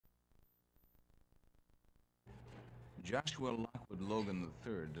Joshua Lockwood Logan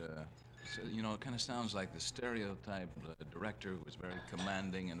III, it kind of sounds like the stereotype director who was very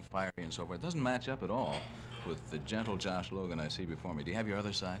commanding and fiery and so forth. It doesn't match up at all with the gentle Josh Logan I see before me. Do you have your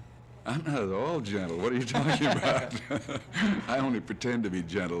other side? I'm not at all gentle. What are you talking about? I only pretend to be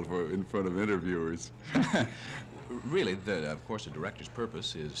gentle in front of interviewers. Really, of course, the director's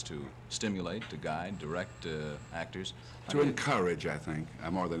purpose is to stimulate, to guide, direct actors. To encourage, I think,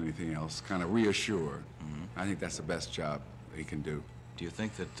 more than anything else, kind of reassure. I think that's the best job he can do. Do you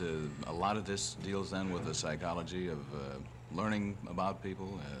think that a lot of this deals then with the psychology of learning about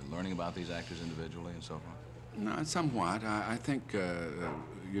people, learning about these actors individually and so forth? No, somewhat. I think,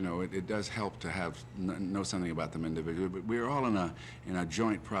 it does help to know something about them individually, but we're all in a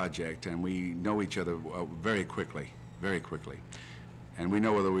joint project, and we know each other very quickly, very quickly. And we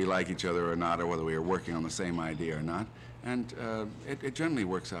know whether we like each other or not, or whether we are working on the same idea or not, and it generally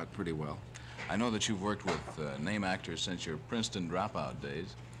works out pretty well. I know that you've worked with name actors since your Princeton dropout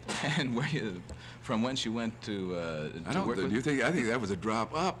days. And from whence you went to work with? I think that was a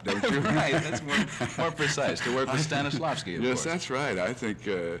drop up, don't you? Right, that's more precise, to work with Stanislavski, of yes, course. That's right. I think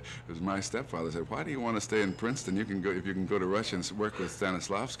it was my stepfather said, why do you want to stay in Princeton? If you can go to Russia and work with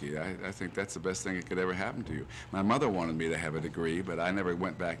Stanislavski. I think that's the best thing that could ever happen to you. My mother wanted me to have a degree, but I never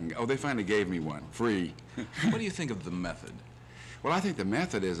went back they finally gave me one, free. What do you think of the method? Well, I think the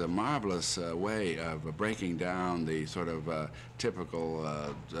method is a marvelous way of breaking down the sort of typical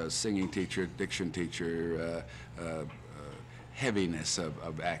singing teacher, diction teacher heaviness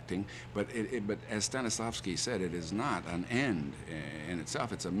of acting. But as Stanislavski said, it is not an end in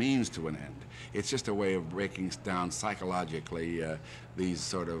itself. It's a means to an end. It's just a way of breaking down psychologically these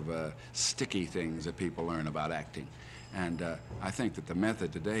sort of sticky things that people learn about acting. And I think that the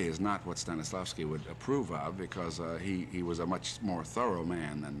method today is not what Stanislavski would approve of, because he was a much more thorough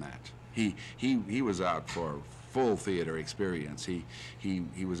man than that. He was out for full theater experience.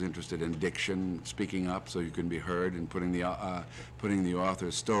 He was interested in diction, speaking up so you can be heard, and putting the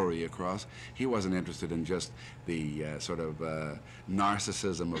author's story across. He wasn't interested in just the sort of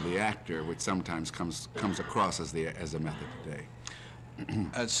narcissism of the actor, which sometimes comes across as a method today.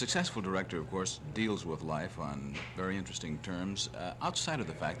 A successful director, of course, deals with life on very interesting terms. Outside of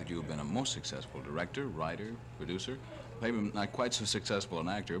the fact that you have been a most successful director, writer, producer, maybe not quite so successful an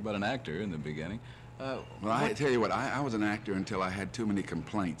actor, but an actor in the beginning. Well, I tell you what, I was an actor until I had too many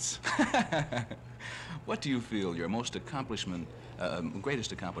complaints. What do you feel your most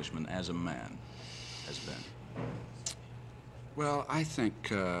greatest accomplishment as a man has been? Well, I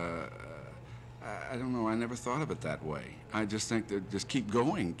think, I don't know, I never thought of it that way. I just think that just keeping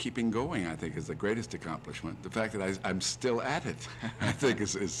going, I think, is the greatest accomplishment. The fact that I'm still at it, I think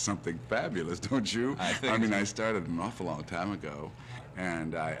is something fabulous, don't you? I mean, I started an awful long time ago,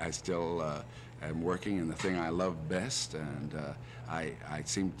 and I still am working in the thing I love best, and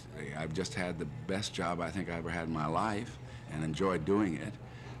I've just had the best job I think I ever had in my life, and enjoyed doing it,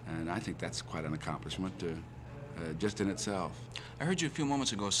 and I think that's quite an accomplishment just in itself. I heard you a few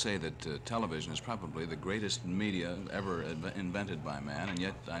moments ago say that television is probably the greatest media ever invented by man, and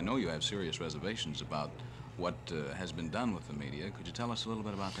yet I know you have serious reservations about what has been done with the media. Could you tell us a little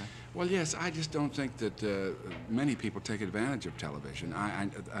bit about that? Well, yes, I just don't think that many people take advantage of television.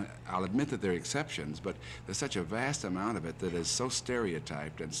 I'll admit that there are exceptions, but there's such a vast amount of it that is so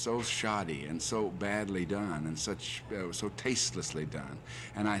stereotyped and so shoddy and so badly done and so tastelessly done.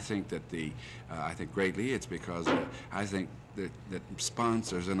 And I think that I think greatly it's because I think that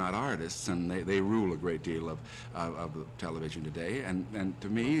sponsors are not artists, and they rule a great deal of television today. And to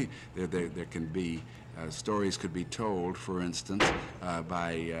me, there can be stories could be told, for instance,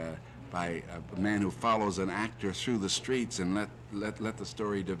 by a man who follows an actor through the streets and let the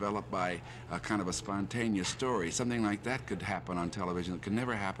story develop by a kind of a spontaneous story. Something like that could happen on television that could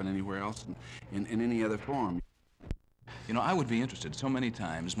never happen anywhere else in any other form. You know, I would be interested. So many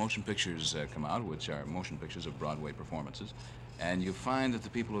times motion pictures come out, which are motion pictures of Broadway performances, and you find that the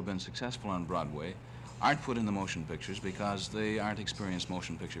people who have been successful on Broadway aren't put in the motion pictures because they aren't experienced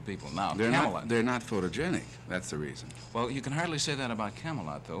motion picture people. Now, Camelot... They're not photogenic. That's the reason. Well, you can hardly say that about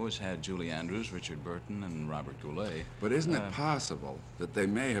Camelot, though. It's had Julie Andrews, Richard Burton, and Robert Goulet. But isn't it possible that they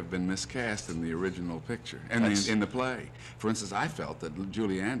may have been miscast in the original picture, and in the play? For instance, I felt that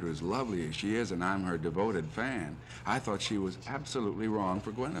Julie Andrews, lovely as she is, and I'm her devoted fan, I thought she was absolutely wrong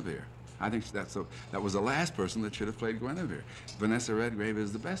for Guinevere. I think that was the last person that should have played Guinevere. Vanessa Redgrave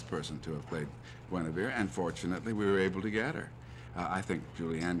is the best person to have played Guinevere, and fortunately we were able to get her. I think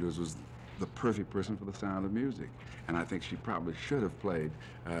Julie Andrews was the perfect person for the Sound of Music. And I think she probably should have played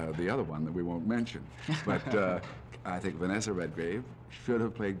the other one that we won't mention. But I think Vanessa Redgrave should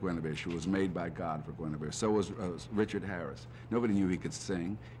have played Guinevere. She was made by God for Guinevere. So was Richard Harris. Nobody knew he could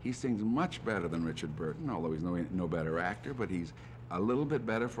sing. He sings much better than Richard Burton, although he's no better actor, but he's a little bit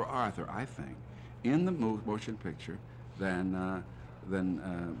better for Arthur, I think, in the motion picture than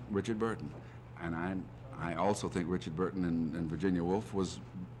Richard Burton. And I also think Richard Burton and Virginia Woolf was,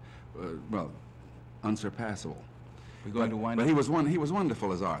 well, unsurpassable. We're going to wind but up. He was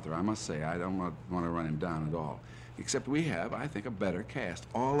wonderful as Arthur, I must say. I don't want to run him down at all. Except we have, I think, a better cast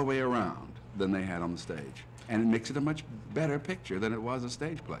all the way around than they had on the stage. And it makes it a much better picture than it was a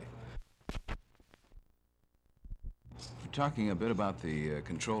stage play. We're talking a bit about the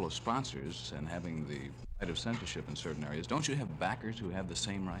control of sponsors and having the right of censorship in certain areas. Don't you have backers who have the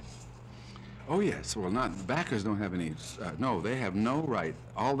same right? Oh, yes. Well, backers don't have any, no, they have no right.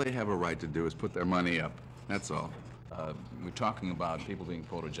 All they have a right to do is put their money up. That's all. We're talking about people being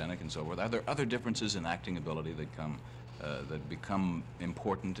photogenic and so forth. Are there other differences in acting ability that become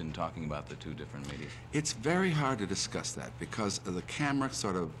important in talking about the two different media? It's very hard to discuss that because the camera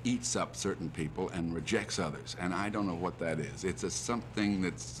sort of eats up certain people and rejects others, and I don't know what that is. It's something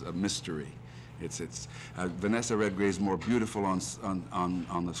that's a mystery. Vanessa Redgrave's more beautiful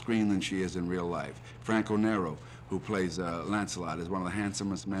on the screen than she is in real life. Franco Nero, who plays Lancelot, is one of the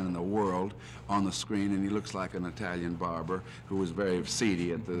handsomest men in the world on the screen, and he looks like an Italian barber who was very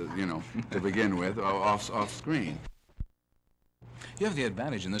seedy at the, to begin with, off screen. You have the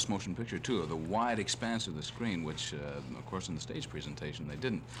advantage in this motion picture, too, of the wide expanse of the screen, which, of course, in the stage presentation, they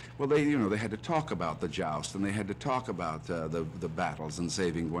didn't. Well, they had to talk about the joust, and they had to talk about the battles and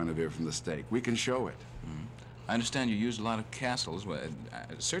saving Guinevere from the stake. We can show it. Mm-hmm. I understand you used a lot of castles. Well,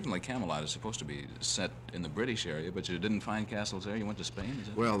 certainly Camelot is supposed to be set in the British area, but you didn't find castles there. You went to Spain, is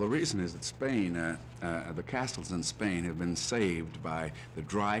it? Well, the reason is that Spain, the castles in Spain have been saved by the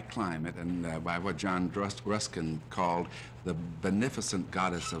dry climate and by what John Ruskin called the beneficent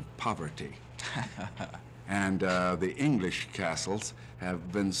goddess of poverty. And the English castles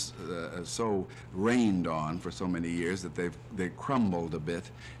have been so rained on for so many years that they've crumbled a bit.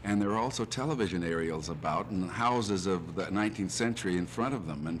 And there are also television aerials about and houses of the 19th century in front of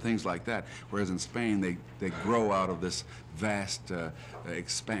them and things like that. Whereas in Spain, they grow out of this vast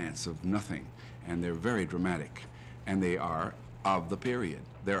expanse of nothing. And they're very dramatic. And they are of the period.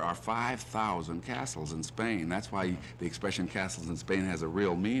 There are 5,000 castles in Spain. That's why the expression castles in Spain has a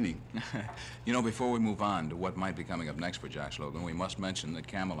real meaning. You know, before we move on to what might be coming up next for Josh Logan, we must mention that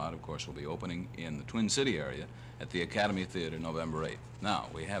Camelot, of course, will be opening in the Twin City area at the Academy Theater November 8th. Now,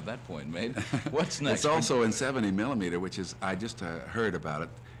 we have that point made. What's next? It's also in 70 millimeter, which is, I just heard about it,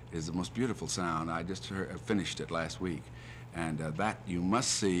 is the most beautiful sound. I just finished it last week. And that you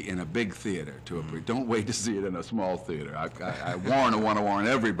must see in a big theater. Don't wait to see it in a small theater. I want to warn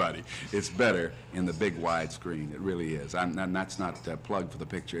everybody. It's better in the big wide screen. It really is. And that's not a plug for the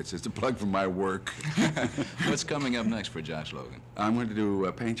picture. It's just a plug for my work. What's coming up next for Josh Logan? I'm going to do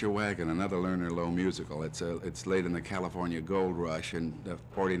Paint Your Wagon, another Lerner Loewe musical. It's late in the California Gold Rush in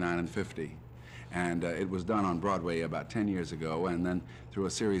 49 and 50. And it was done on Broadway about 10 years ago, and then through a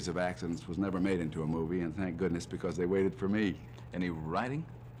series of accidents was never made into a movie, and thank goodness, because they waited for me. Any writing?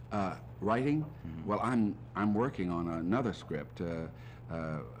 Writing? Mm-hmm. Well, I'm working on another script, a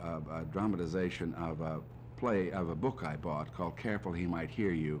dramatization of a book I bought called Careful He Might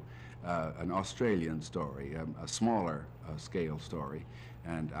Hear You, an Australian story, a smaller scale story.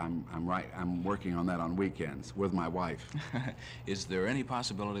 And I'm working on that on weekends with my wife. Is there any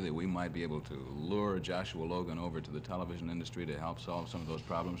possibility that we might be able to lure Joshua Logan over to the television industry to help solve some of those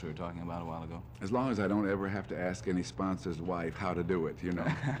problems we were talking about a while ago? As long as I don't ever have to ask any sponsor's wife how to do it,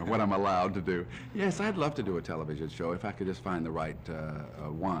 or what I'm allowed to do. Yes, I'd love to do a television show if I could just find the right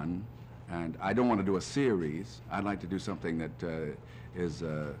one. And I don't want to do a series. I'd like to do something that is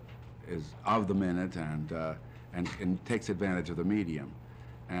of the minute and takes advantage of the medium.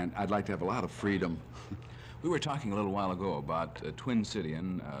 And I'd like to have a lot of freedom. We were talking a little while ago about a Twin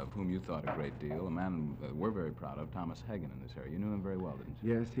Cityan, of whom you thought a great deal, a man we're very proud of, Thomas Hagen, in this area. You knew him very well, didn't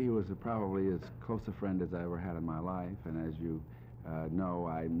you? Yes, he was probably as close a friend as I ever had in my life. And as you know,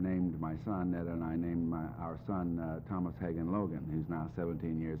 I named my son, Ned and I named our son Thomas Hagen Logan, who's now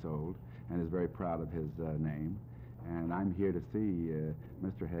 17 years old and is very proud of his name. And I'm here to see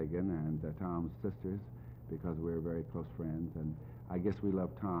Mr. Hagen and Tom's sisters because we're very close friends. And I guess we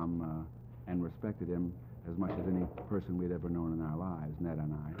loved Tom and respected him as much as any person we'd ever known in our lives, Ned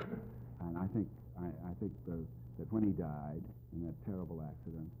and I. And I think that when he died in that terrible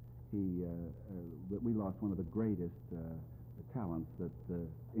accident, that we lost one of the greatest talents that the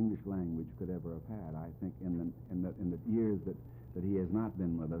English language could ever have had. I think in the years that he has not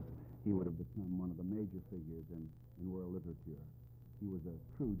been with us, he would have become one of the major figures in world literature. He was a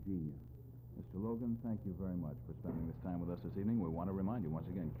true genius. Mr. Logan, thank you very much for spending this time with us this evening. We want to remind you once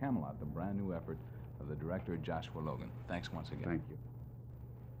again, Camelot, the brand new effort of the director, Joshua Logan. Thanks once again. Thank you.